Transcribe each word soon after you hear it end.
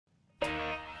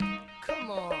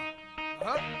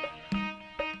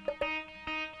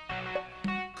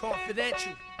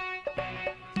Confidential.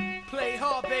 Play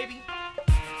hard, baby.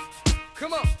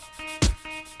 Come on.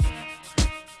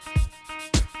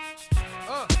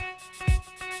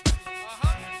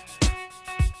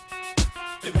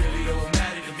 It really don't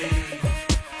matter to me.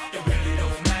 It really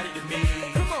don't matter to me.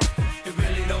 Come on. It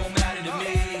really don't matter to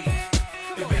me.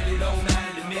 It really don't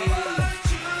matter to me.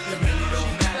 It really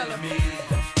don't matter to me.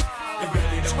 It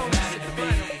really don't matter to me.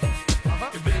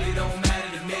 It really don't matter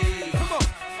to me. Come on.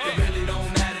 It really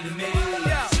don't matter to me.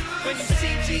 Yeah. When you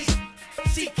see G's,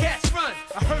 see cats run.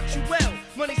 I heard you well.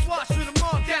 Money's washed with them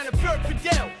all down at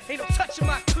Burpedale. Ain't no touching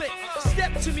my clip.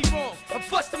 Step to me wrong. I'm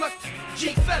busting my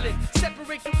G felon.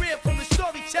 Separate the real from the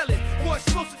storytelling. More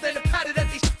explosive than the powder that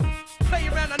they play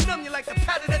around. I numb you like the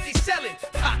powder that they selling.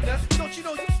 Partner, don't you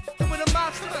know you with a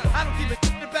monster? I don't give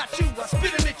a about you. I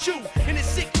spit him at you. In a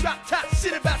sick drop top,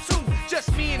 shit about two.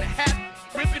 Just me and a hat,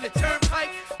 ripping the turnpike.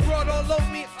 Broad all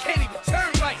over me, can't even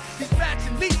turn right. These rats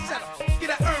and leases, how the get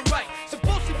I earn right?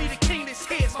 Supposed to be the king, this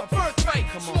here's my birthright.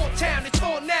 Small town, it's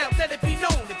on now, let it be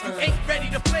known. If you ain't ready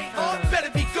to play hard,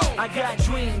 better be gone. I got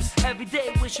dreams, every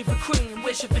day wishing for cream,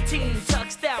 wishing for teams,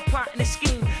 tucked out, plotting a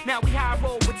scheme. Now we high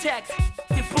roll with tech,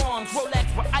 the bombs, Rolex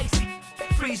with icy,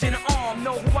 freezing the arm.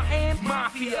 Know who I am?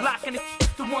 Mafia, locking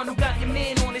the one who got your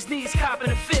man on his knees,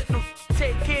 copping a fifth. No,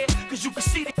 take care, cause you can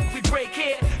see that we break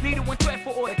here. Neither one threat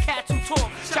for all the cats who talk.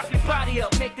 Chop your body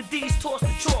up, make the D's toss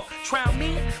the chalk. Trial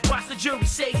me, watch the jury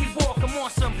say he walk. I'm on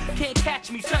some, can't catch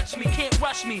me, touch me, can't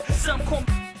rush me. Some call me,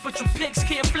 but your pigs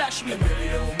can't flush me. It really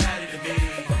don't matter to me.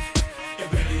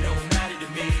 It really don't matter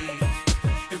to me.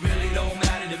 It really don't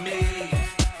matter to me.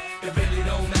 It really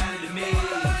don't matter to me.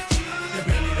 It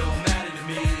really don't matter to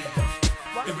me.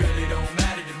 It really don't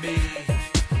matter to me.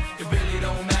 It really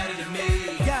don't matter to me.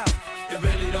 It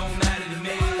really don't matter to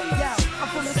me. Yo, I'm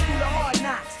from the school of hard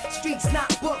knocks. Streets not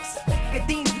books. Get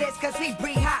these lists cause we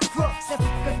breed hot crooks. And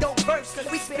a dope verse cause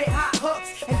we spit hot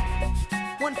hooks. And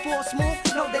one fall smooth,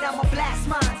 know that I'ma blast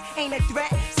mines. Ain't a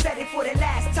threat, said it for the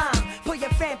last time. Put your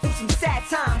fam through some sad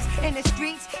times. In the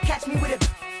streets, catch me with a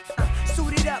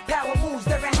suited up, power moves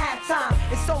during halftime.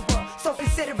 It's over, so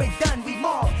consider it done. We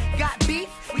maul. Got beef,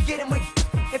 we get 'em with.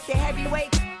 If they're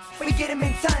heavyweight, we get 'em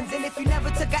in tons. And if you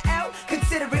never took a L,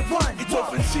 consider it one. It's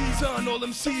open season, all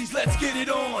them C's, let's get it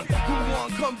on. Who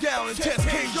want come down and test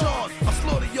King John? I'll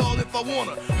slaughter y'all if I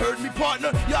wanna. Heard me,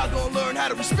 partner? Y'all gonna learn how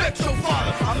to respect your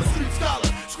father. I'm a street scholar,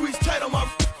 squeeze tight on my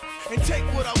and take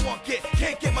what I want, get.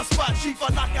 Can't get my spot, chief, I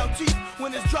knock out teeth.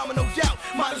 When there's drama, no doubt.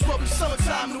 Might as well be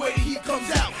summertime the way the heat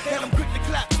comes out. And I'm quick to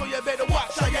clap, so you better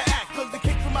watch how you act. Cause the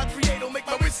kick from my 3-8 make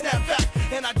my wrist snap back.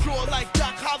 And I draw like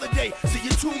Doc Holliday. See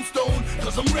your tombstone,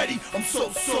 cause I'm ready. I'm so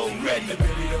ready. It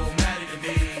really don't matter to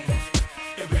me.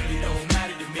 It really don't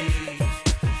matter to me.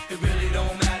 It really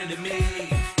don't matter to me.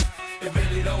 It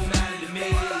really don't matter to me.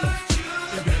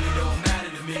 It really don't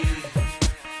matter to me.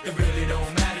 It really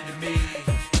don't matter to me.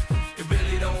 It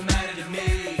really don't matter to me.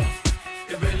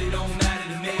 It really don't matter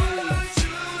to me.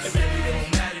 It really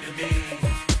don't matter to me.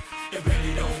 It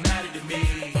really don't matter to me.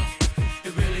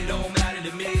 It really don't matter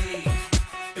to me.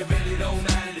 It really don't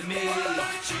matter to me.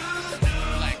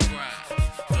 Like grind,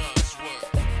 thugs work,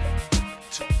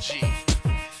 2G,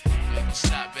 make 'em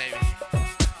stop, baby.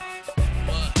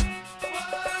 What?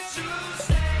 What you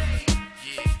say?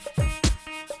 Yeah.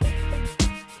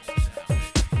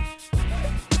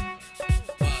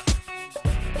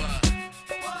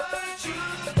 What you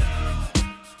do?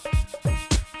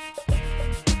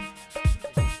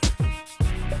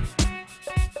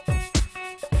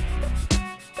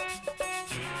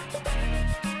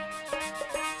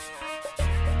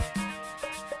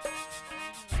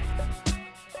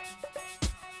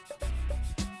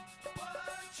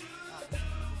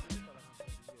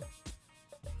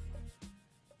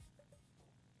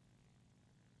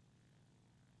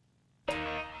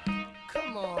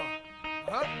 Come on.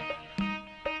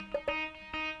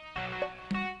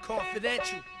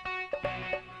 Confidential.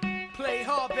 Play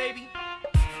hard, baby.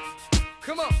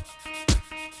 Come on.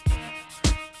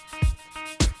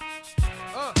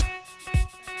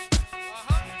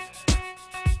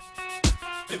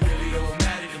 It really don't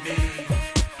matter to me.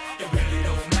 It really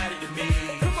don't matter to me.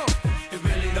 Come on. It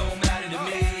really don't matter to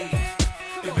me.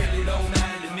 It really don't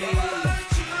matter to me.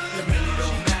 It really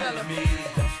don't matter to me.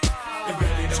 It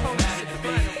really don't matter to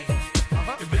me.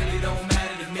 It really don't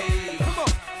matter to me. Come on.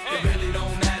 It really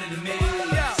don't matter to me.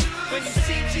 Yeah. When you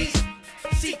see G's,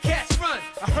 see cats run.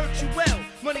 I heard you well.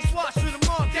 Money's washed with them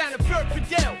all down at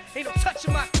Burpedale. Ain't no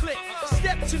touching my clip.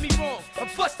 Step to me wrong. I'm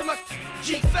busting my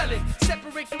G felon.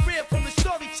 Separate the real from the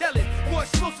storytelling. More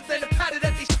explosive than the powder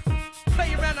that they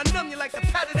play around. I numb you like the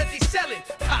powder that they selling.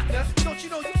 Partner, don't Don't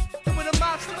you know you with a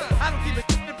monster? I don't give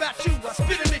a shit about you. I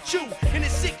spit him at you. In a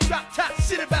sick drop top,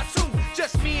 shit about two.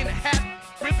 Just me and a hat,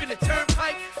 ripping the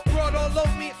turnpike. Broad all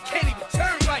over me, can't even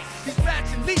turn right. These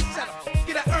rats and leases, how the f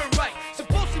get I earn right?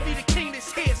 Supposed to be the king,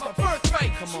 this here's my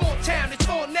birthright. Small town, it's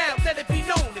on now, let it be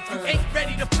known. If you ain't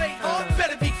ready to play hard,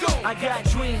 better be gone. I got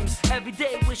dreams, every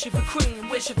day wishing for cream,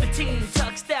 wishing for teams,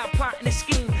 tucked out, plotting a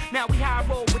scheme. Now we high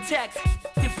roll with tech,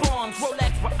 the bombs,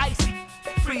 Rolex with icy,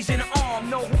 freezing the arm.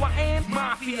 Know who I am?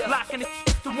 Mafia, locking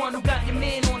the one who got your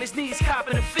man on his knees,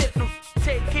 copping a fifth. No,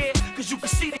 take care, cause you can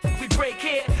see that we break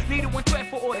here. Neither one threat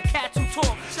for all the cats who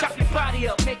talk. Chop your body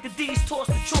up, make the D's toss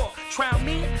the chalk. Drown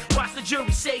me, watch the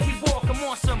jury say he walk. I'm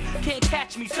awesome, can't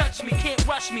catch me, touch me, can't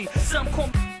rush me. Some call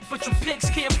me, but you pigs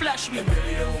can't flush me. It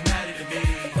really don't matter to me.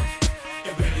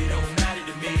 It really don't matter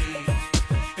to me.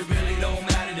 It really don't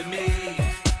matter to me.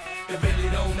 It really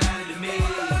don't matter to me.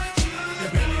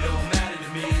 It really don't matter to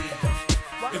me.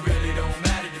 It really don't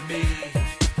matter to me.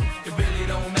 It really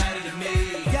don't matter to me.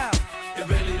 Yo, It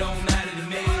really don't matter to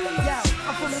me. yo,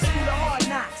 I'm from the school of hard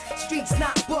knocks. Streets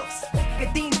not books.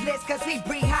 Gadeens list cause we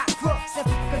breed hot crooks. And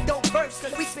a dope verse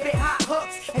cause we spit hot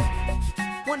hooks.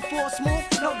 And 1-4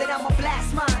 smooth, know that I'ma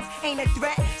blast mines. Ain't a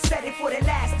threat, said it for the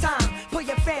last time. Put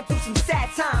your fam through some sad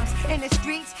times. In the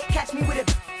streets, catch me with a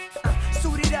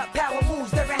suited up, power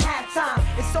moves during halftime.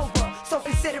 It's over, so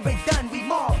consider it done. We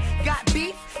mob, got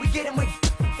beef, we get him with.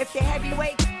 If they're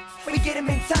heavyweight, we get him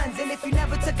in tons. And if you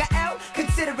never took a L,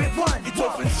 consider it one. It's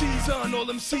open season, all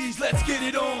them C's, let's get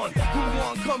it on. Who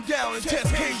want come down and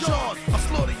test King John? I'll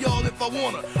slaughter y'all if I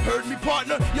wanna. Heard me,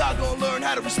 partner? Y'all gonna learn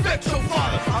how to respect your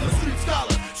father. I'm a street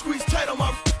scholar, squeeze tight on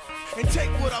my and take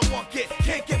what I want,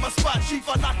 can't get my spot, chief.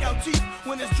 I knock out teeth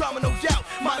when there's drama, no doubt.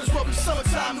 Might as well be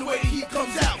summertime the way the heat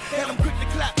comes out. And I'm quick to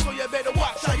clap, so you better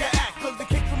watch how you act. Cause the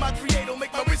kick from my 3-8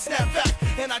 make my wrist snap back.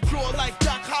 And I draw like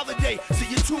Doc Holliday. See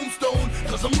your tombstone,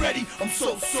 cause I'm ready. I'm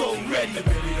so ready. It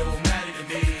really don't matter to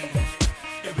me.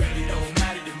 It really don't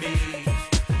matter to me.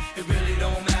 It really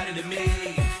don't matter to me.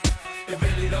 It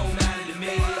really don't matter to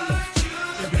me.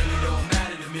 It really don't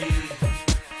matter to me.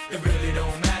 It really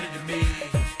don't matter to me.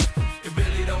 It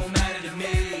really don't matter to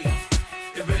me.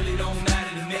 It really don't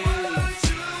matter to me.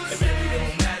 It really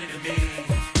don't matter to me.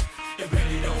 It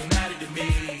really don't matter to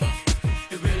me.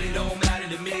 It really don't matter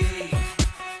to me.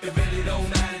 It really don't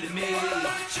matter to me.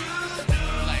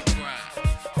 Like grind,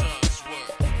 thugs work,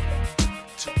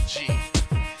 2G.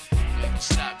 We gon'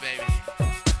 stop, baby.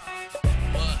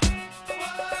 What?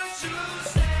 Yeah.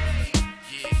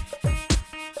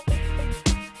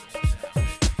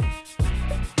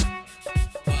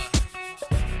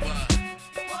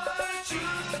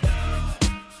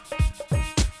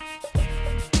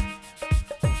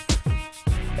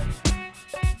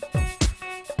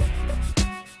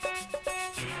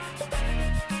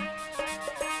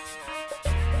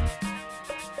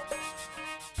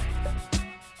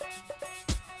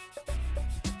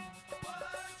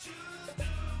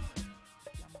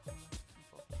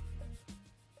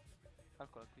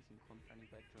 Calcola, qui si incontrano i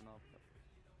peggio, no?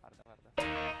 Guarda, guarda.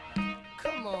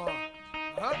 Come on.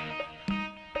 Huh?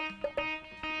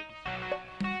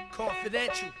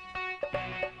 Confidential.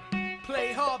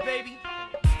 Play hard, baby.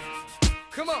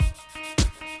 Come on.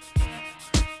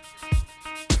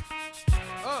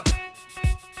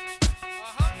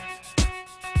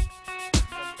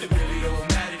 It really don't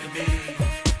matter to me.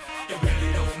 It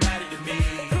really don't matter to me.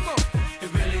 Come on. It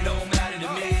really don't matter to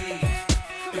me.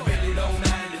 It really don't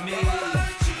matter to me.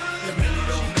 It really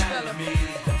don't matter to me.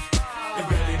 It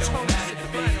really don't matter to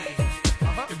me.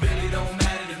 It really don't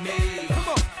matter to me. Come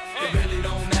on. It really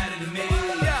don't matter to me.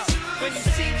 Yo, when you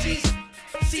see G's,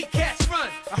 see cats run.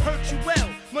 I hurt you well.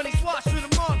 Money's washed with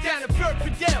a mark down at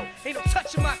Burpendale. Ain't no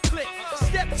touching my click.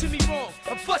 Step to me wrong.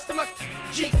 I'm busting my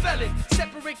G felon.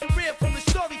 Separate the real from the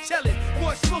storytelling.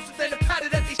 More explosive than the powder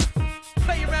that they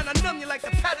play around. I numb you like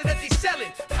the powder that they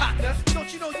selling. Partner,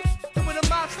 don't you know you with a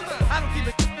monster? I don't give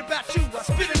a shit about you. I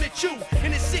spit him at you.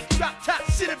 In a sick drop top,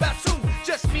 shit about two.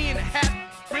 Just me and a hat,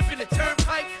 ripping the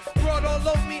turnpike. Broad all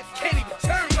over me, can't even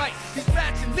turn right. These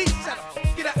rats and leases, how the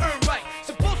f get I earn right?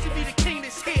 Supposed to be the king,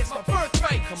 this here's my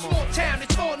birthright. Small town,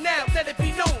 it's on now, let it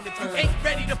be known. If you ain't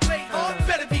ready to play hard,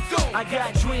 better be gone. I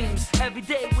got dreams, every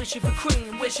day wishing for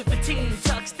cream, wishing for teams,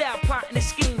 tucked out, plotting a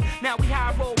scheme. Now we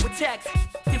high roll with tech,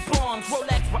 the bombs,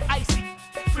 Rolex with icy,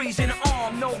 freezing the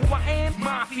arm. Know who I am?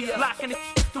 Mafia, locking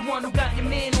the one who got your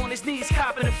man on his knees,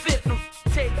 copping a fifth. No,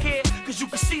 take care, cause you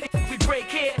can see that we break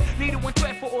here. Neither one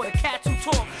threat for all the cats who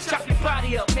talk. Chop your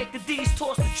body up, make the D's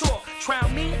toss the chalk.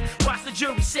 Drown me, watch the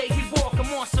jury say he walk.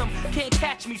 I'm awesome, can't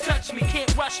catch me, touch me,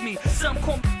 can't rush me. Some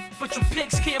call me, but you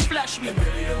pigs can't flush me. It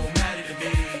really don't matter to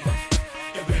me.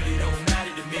 It really don't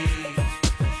matter to me.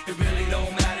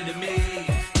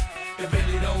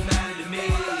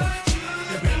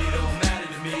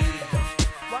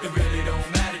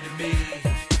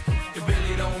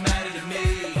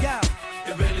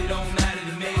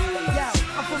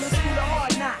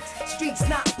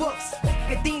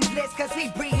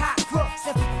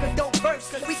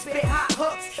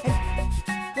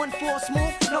 1-4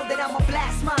 smooth, know that I'ma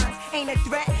blast mines. Ain't a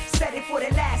threat, said it for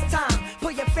the last time.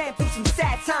 Put your fam through some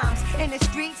sad times. In the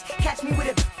streets, catch me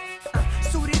with a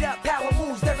suited up, power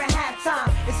moves during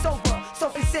halftime. It's over, so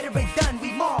consider it done.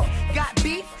 We more got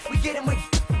beef, we get them with.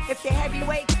 If they're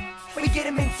heavyweight, we get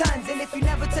them in tons. And if you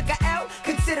never took a L,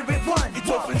 consider it one. It's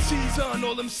open season,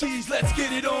 all them C's, let's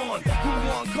get it on. Who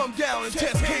want come down and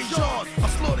test King John? I'll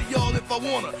slaughter y'all if I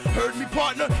wanna. Heard me,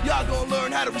 partner? Y'all gonna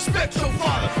learn how to respect your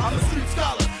father. I'm a street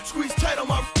scholar, squeeze tight on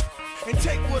my and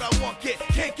take what I want,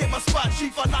 can't get my spot,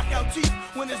 chief. I knock out teeth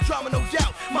when there's drama, no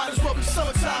doubt. Might as well be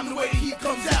summertime the way the heat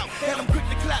comes out. And I'm quick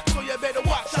to clap, so you better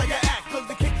watch how you act. Cause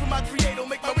the kick from my 3-8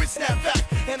 make my wrist snap back.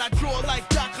 And I draw like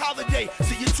Doc Holliday.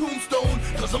 See your tombstone,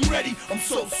 cause I'm ready. I'm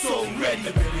so ready.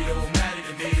 It really don't matter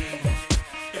to me.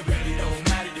 It really don't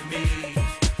matter to me.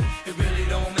 It really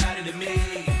don't matter to me.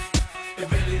 It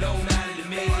really don't matter to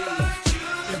me.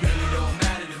 It really don't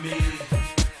matter to me.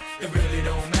 It really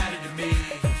don't matter to me.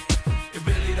 It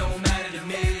really don't matter to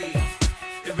me.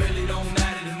 It really don't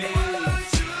matter to me.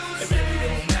 It really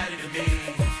don't matter to me.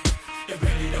 It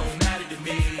really don't matter to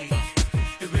me.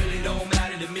 It really don't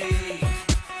matter to me.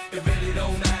 It really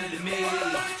don't matter.